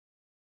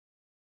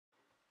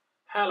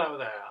Hello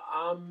there.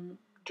 I'm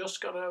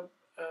just gonna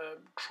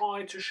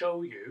try to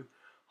show you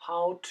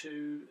how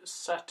to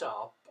set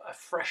up a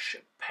fresh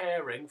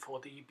pairing for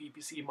the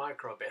BBC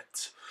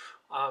microbit.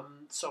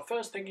 So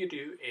first thing you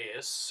do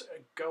is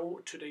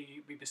go to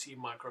the BBC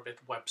microbit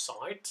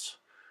website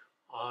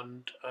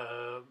and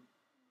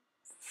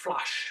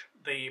flash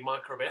the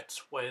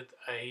microbit with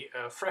a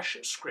fresh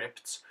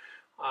script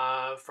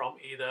from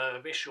either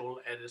Visual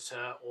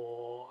Editor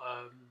or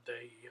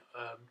the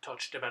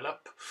Touch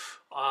Develop.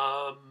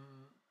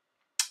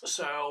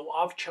 So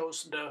I've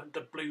chosen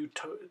the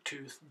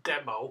Bluetooth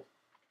demo,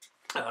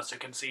 as you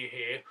can see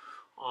here.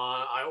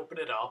 I open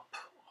it up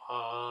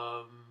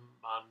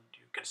and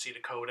you can see the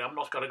code. I'm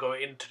not going to go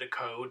into the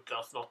code.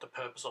 That's not the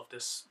purpose of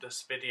this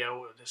video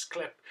or this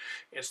clip.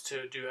 Is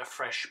to do a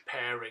fresh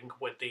pairing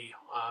with the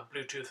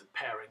Bluetooth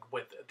pairing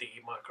with the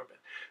microbit.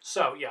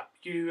 So yeah,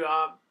 you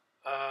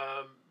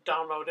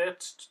download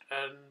it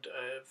and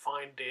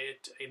find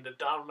it in the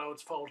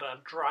downloads folder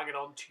and drag it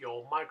onto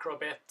your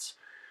microbit.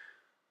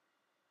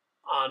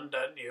 And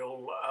then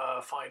you'll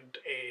find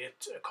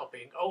it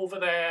copying over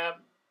there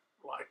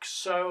like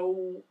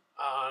so,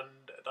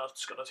 and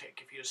that's going to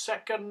take a few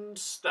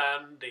seconds.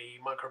 Then the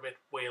microbit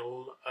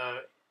will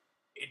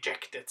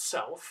eject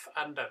itself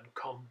and then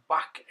come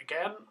back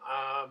again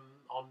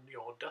on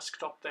your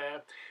desktop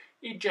there.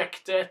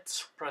 Eject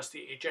it, press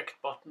the eject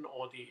button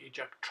or the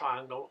eject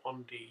triangle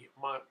on the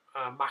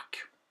Mac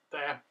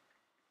there.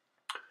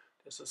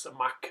 This is a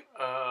Mac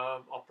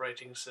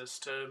operating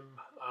system.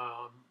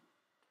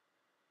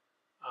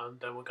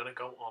 And then we're going to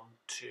go on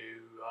to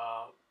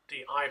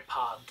the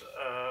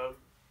iPad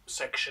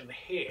section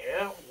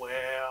here,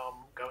 where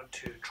I'm going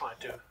to try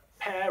to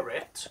pair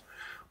it,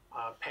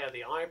 pair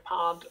the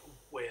iPad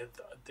with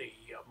the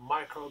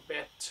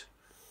microbit,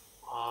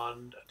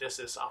 and this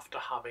is after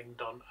having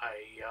done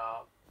a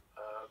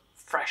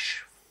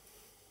fresh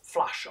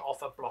flash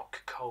of a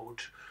block code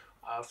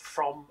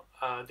from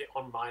the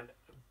online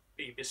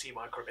BBC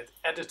microbit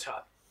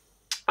editor.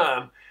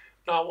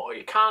 Now what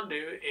you can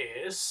do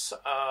is,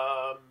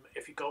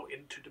 if you go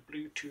into the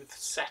Bluetooth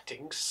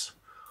settings,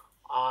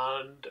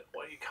 and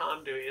what you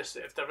can do is,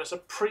 if there is a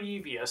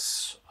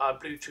previous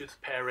Bluetooth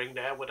pairing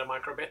there with a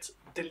microbit,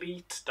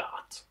 delete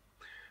that.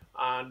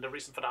 And the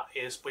reason for that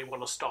is we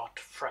want to start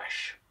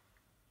fresh.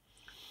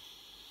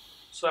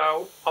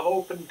 So I've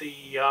opened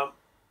the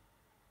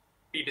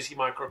BBC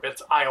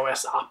microbit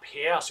iOS app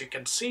here, as you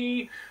can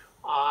see.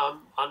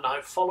 And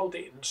I follow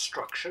the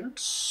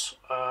instructions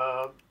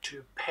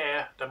to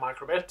pair the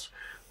microbit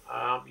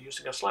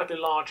using a slightly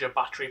larger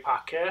battery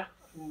pack here.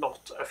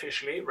 Not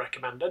officially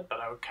recommended, but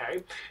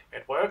okay,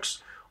 it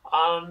works.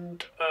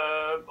 And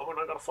I'm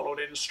going to follow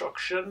the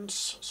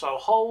instructions. So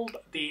hold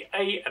the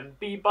A and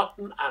B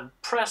button and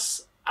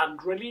press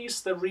and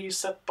release the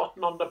reset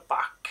button on the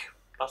back.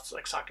 That's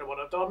exactly what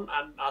I've done.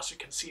 And as you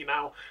can see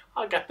now,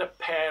 I'll get the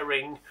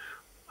pairing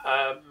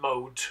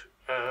mode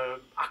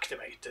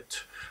activated.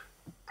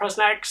 Press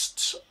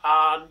next,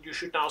 and you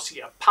should now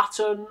see a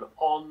pattern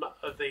on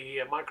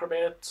the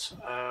microbit.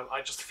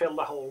 I just fill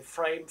the whole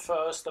frame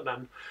first and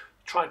then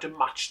try to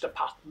match the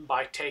pattern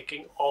by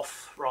taking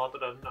off rather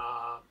than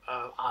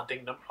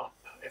adding them up,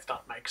 if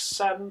that makes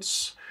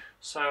sense.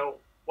 So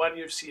when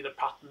you see the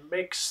pattern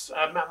match,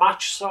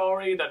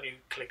 then you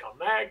click on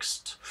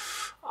next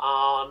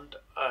and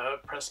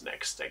press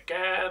next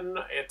again.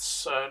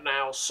 It's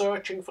now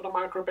searching for the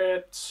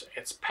microbit,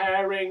 it's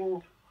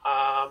pairing.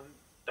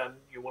 Then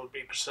you will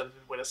be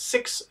presented with a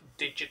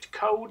 6-digit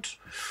code,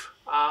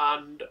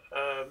 and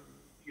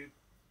you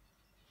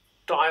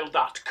dial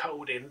that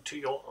code into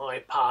your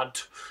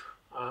iPad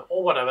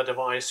or whatever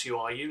device you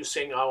are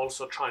using. I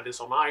also tried this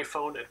on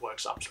iPhone, it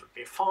works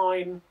absolutely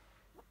fine.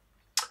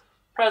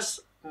 Press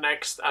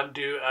next and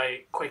do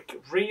a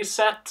quick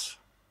reset,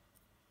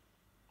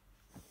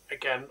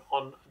 again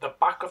on the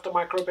back of the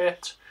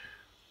microbit,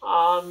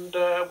 and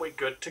we're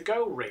good to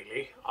go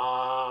really.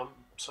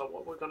 So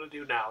what we're going to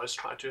do now is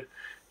try to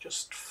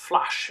just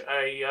flash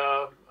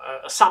a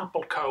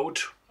sample code.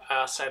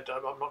 I said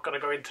I'm not going to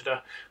go into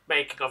the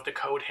making of the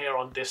code here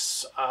on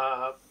this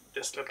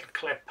this little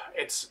clip.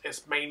 It's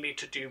mainly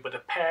to do with the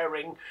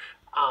pairing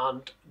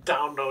and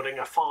downloading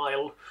a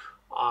file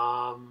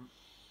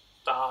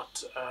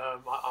that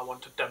I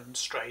want to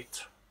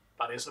demonstrate.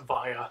 That is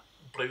via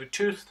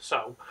Bluetooth.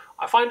 So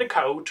I find the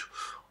code.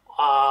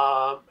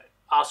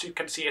 As you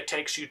can see, it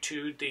takes you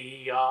to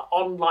the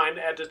online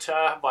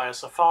editor via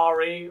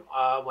Safari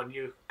when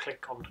you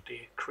click on the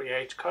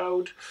create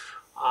code.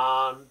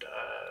 And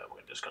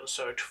we're just going to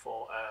search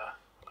for a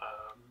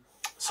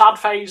sad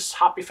face,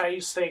 happy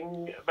face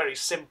thing, a very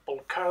simple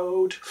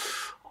code.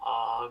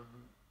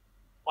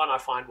 When I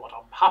find what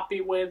I'm happy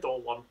with or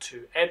want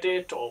to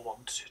edit or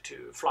want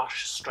to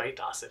flash straight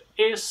as it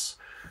is,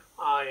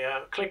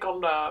 I click on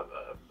the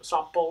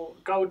sample,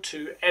 go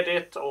to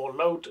edit or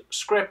load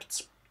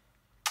scripts,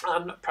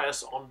 and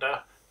press on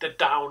the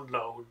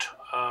download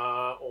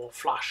or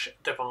flash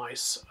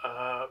device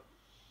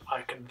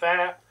icon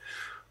there.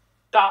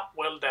 that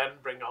will then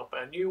bring up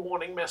a new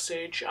warning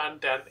message, and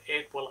then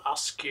it will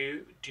ask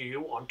you, do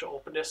you want to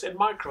open this in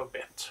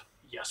microbit?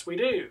 Yes, we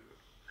do.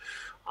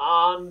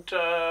 And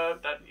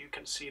then you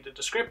can see the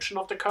description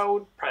of the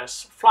code,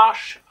 press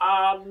flash,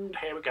 and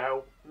here we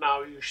go.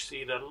 Now you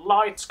see the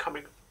lights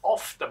coming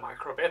off the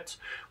microbit,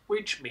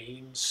 which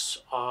means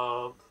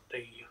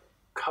the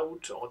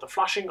code, or the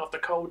flashing of the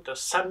code, the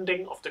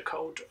sending of the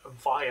code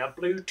via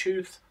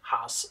Bluetooth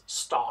has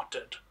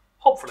started,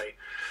 hopefully.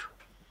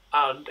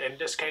 And in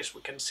this case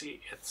we can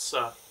see it's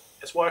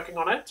working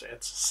on it,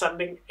 it's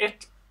sending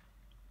it.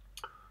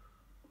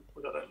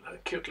 We've got a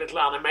cute little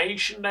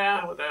animation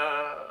there with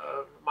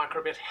a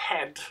microbit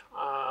head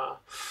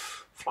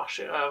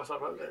flashing,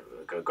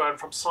 going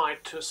from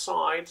side to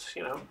side.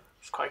 You know,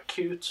 it's quite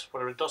cute.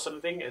 Whether it does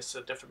anything is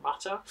a different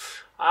matter.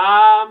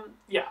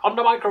 Yeah, on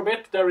the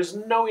microbit there is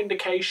no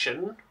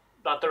indication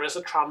that there is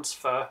a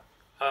transfer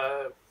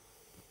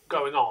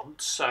going on.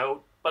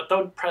 So, but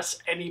don't press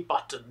any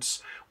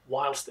buttons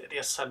whilst it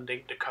is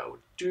sending the code.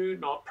 Do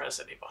not press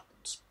any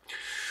buttons.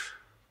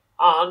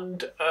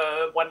 And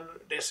when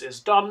this is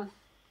done,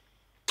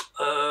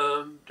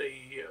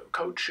 the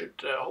code should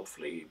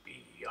hopefully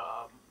be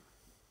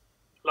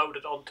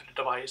loaded onto the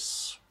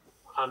device,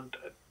 and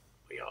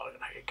we are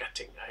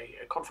getting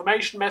a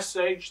confirmation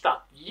message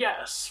that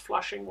yes,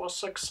 flashing was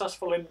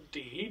successful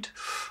indeed,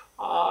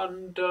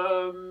 and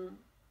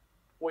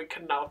we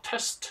can now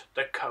test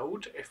the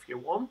code if you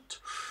want.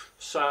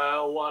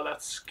 So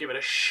let's give it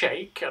a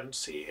shake and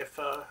see if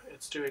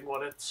it's doing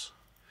what it's.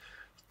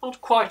 Not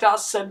quite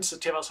as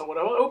sensitive as I would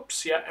have.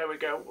 Oops, yeah, here we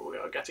go. We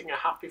are getting a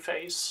happy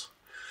face.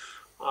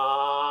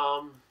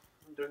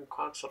 Doing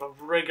quite sort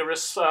of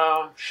rigorous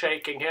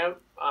shaking here.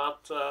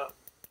 But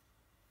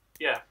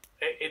yeah,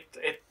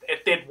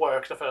 it did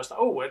work the first time.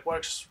 Oh, it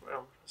works the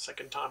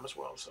second time as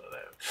well. So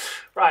there.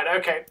 Right,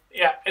 okay,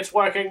 yeah, it's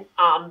working,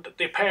 and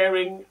the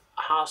pairing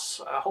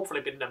has hopefully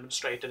been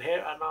demonstrated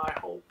here, and I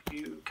hope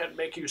you can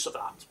make use of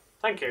that.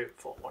 Thank you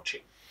for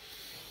watching.